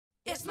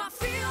It's my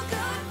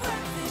feel-good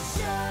breakfast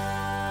show.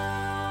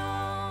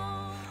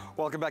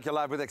 Welcome back. You're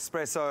live with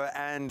Expresso,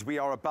 and we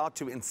are about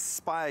to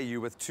inspire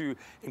you with two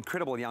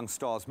incredible young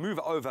stars. Move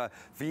over,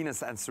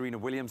 Venus and Serena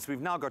Williams.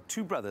 We've now got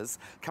two brothers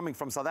coming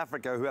from South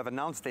Africa who have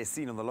announced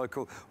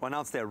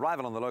their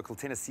arrival on the local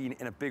tennis scene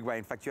in a big way.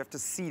 In fact, you have to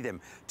see them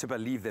to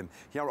believe them.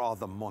 Here are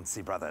the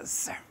Montsi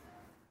brothers.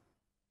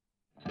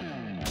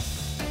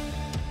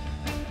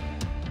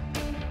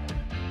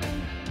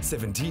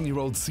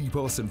 17-year-old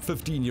Siphos and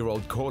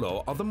 15-year-old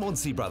Kholo are the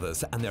Montsi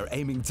brothers, and they're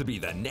aiming to be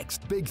the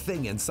next big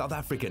thing in South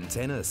African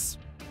tennis.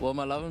 Well,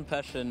 my love and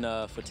passion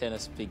for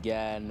tennis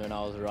began when I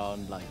was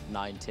around like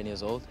 9-10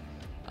 years old.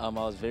 I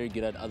was very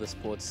good at other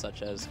sports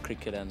such as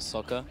cricket and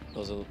soccer.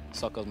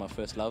 Soccer was my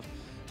first love,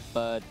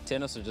 but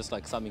tennis was just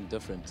like something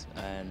different,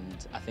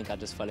 and I think I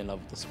just fell in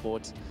love with the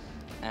sport.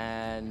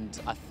 And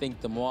I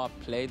think the more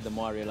I played, the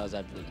more I realized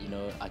that, you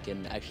know, I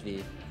can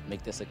actually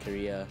make this a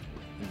career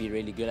and be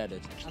really good at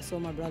it. I saw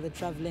my brother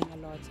traveling a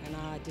lot, and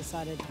I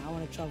decided I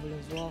want to travel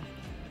as well.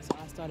 So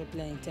I started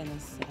playing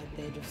tennis at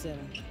the age of 7.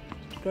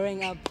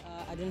 Growing up,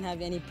 I didn't have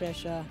any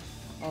pressure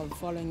of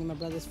following in my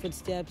brother's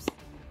footsteps.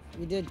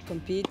 We did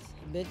compete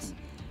a bit,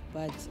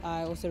 but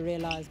I also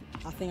realized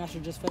I think I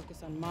should just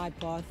focus on my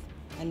path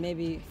and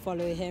maybe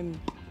follow him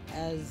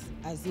as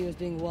he was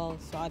doing well.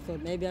 So I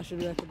thought maybe I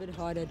should work a bit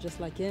harder just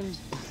like him,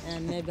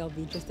 and maybe I'll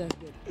be just as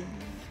good.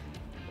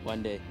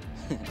 One day.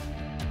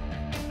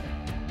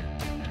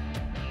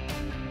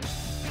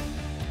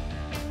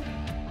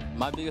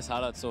 My biggest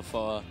highlight so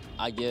far,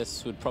 I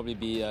guess, would probably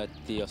be at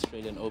the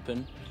Australian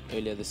Open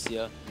earlier this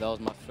year. That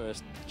was my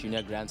first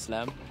junior Grand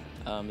Slam,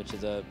 which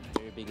is a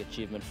very big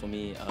achievement for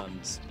me.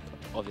 It's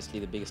obviously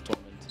the biggest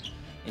tournament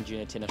in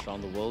junior tennis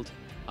around the world.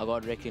 I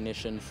got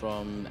recognition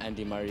from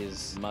Andy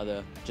Murray's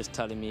mother, just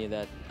telling me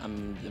that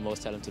I'm the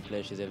most talented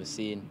player she's ever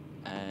seen,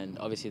 and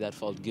obviously that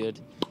felt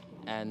good,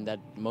 and that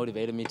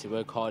motivated me to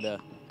work harder.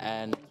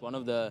 And one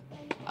of the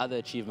other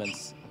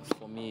achievements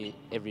for me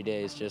every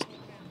day is just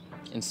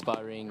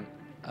inspiring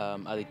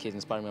other kids,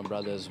 inspiring my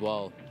brother as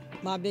well.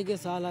 My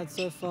biggest highlight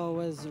so far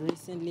was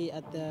recently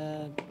at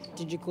the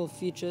Digital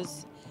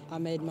Futures. I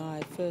made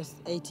my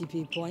first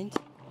ATP point,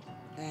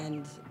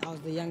 and I was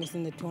the youngest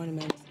in the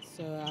tournament,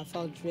 so I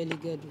felt really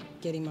good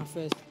getting my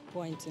first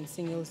point in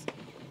singles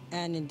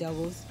and in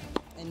doubles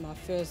in my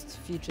first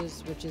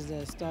Futures, which is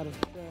the start of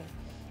pro.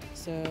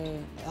 So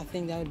I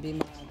think that would be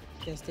my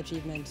best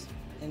achievement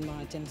in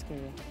my tennis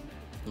career.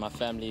 My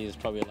family is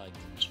probably like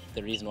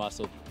the reason why I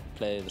still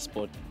play the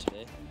sport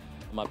today.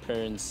 My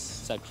parents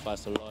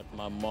sacrificed a lot.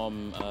 My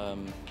mom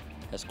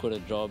has quit a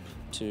job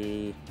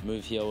to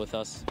move here with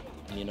us.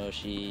 You know,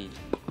 she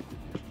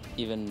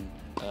even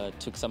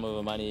took some of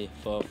her money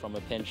from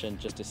a pension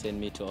just to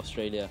send me to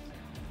Australia,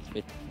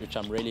 which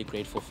I'm really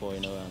grateful for. You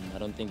know, I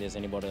don't think there's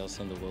anybody else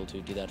in the world who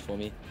would do that for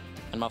me.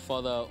 And my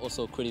father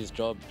also quit his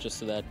job just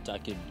so that I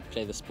could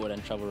play the sport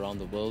and travel around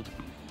the world,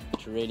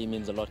 which really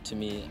means a lot to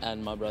me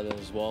and my brother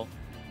as well.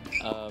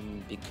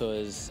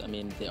 Because, I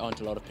mean, there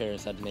aren't a lot of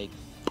parents that make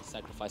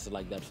sacrifices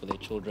like that for their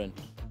children.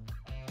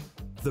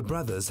 The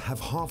brothers have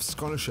half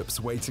scholarships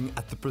waiting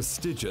at the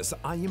prestigious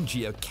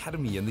IMG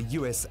Academy in the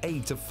USA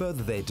to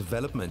further their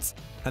development,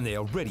 and they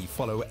already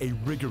follow a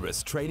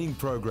rigorous training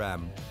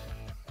program.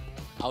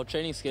 Our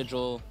training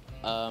schedule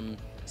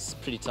is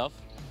pretty tough.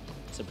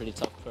 It's a pretty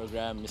tough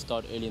program. We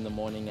start early in the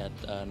morning at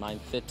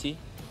 9:30.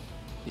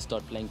 We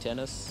start playing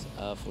tennis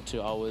for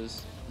 2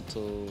 hours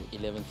until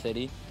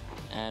 11:30.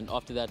 And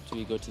after that,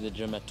 we go to the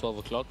gym at 12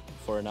 o'clock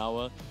for an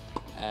hour,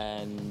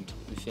 and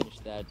we finish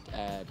that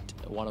at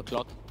 1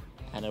 o'clock.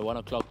 And at 1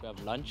 o'clock, we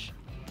have lunch,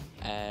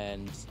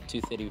 and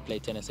 2:30 we play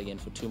tennis again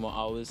for 2 more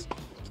hours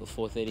till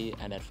 4:30.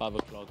 And at 5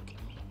 o'clock,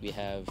 we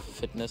have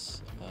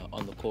fitness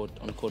on court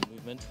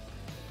movement.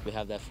 We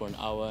have that for an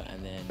hour,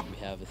 and then we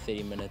have a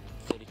 30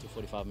 to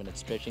 45 minute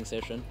stretching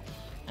session,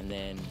 and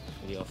then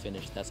we are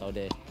finished. That's our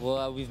day.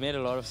 Well, we've made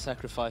a lot of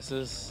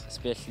sacrifices,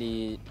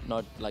 especially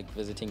not like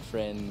visiting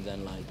friends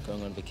and like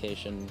going on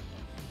vacation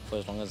for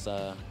as long as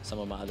some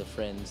of my other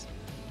friends.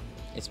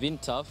 It's been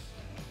tough,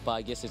 but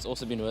I guess it's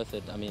also been worth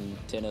it. I mean,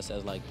 tennis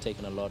has like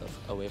taken a lot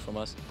away from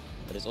us,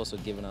 but it's also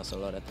given us a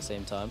lot at the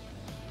same time.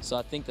 So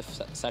I think the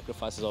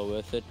sacrifices are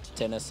worth it.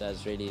 Tennis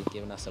has really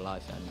given us a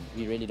life, and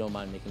we really don't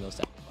mind making those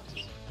sacrifices.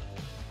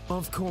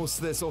 Of course,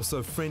 there's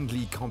also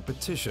friendly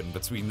competition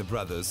between the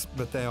brothers,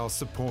 but they are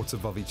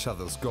supportive of each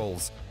other's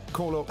goals.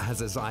 Kholo has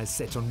his eyes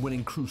set on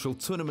winning crucial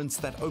tournaments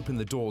that open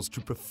the doors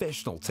to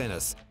professional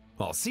tennis,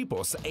 while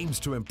Siphos aims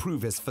to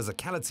improve his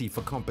physicality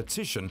for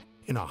competition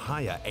in a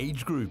higher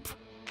age group.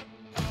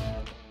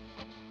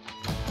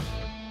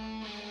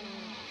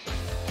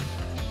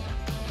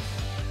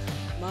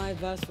 My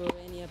advice for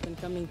any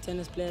up-and-coming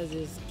tennis players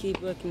is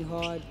keep working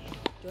hard,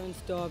 don't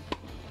stop,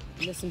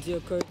 listen to your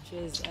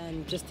coaches,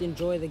 and just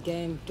enjoy the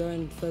game.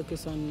 Don't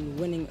focus on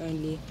winning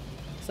only.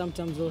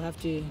 Sometimes we'll have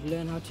to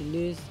learn how to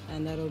lose,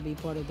 and that'll be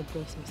part of the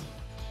process.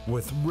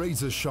 With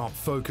razor-sharp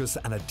focus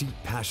and a deep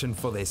passion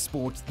for their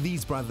sport,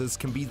 these brothers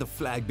can be the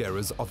flag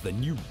bearers of the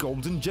new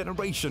golden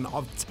generation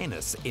of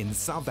tennis in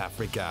South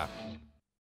Africa.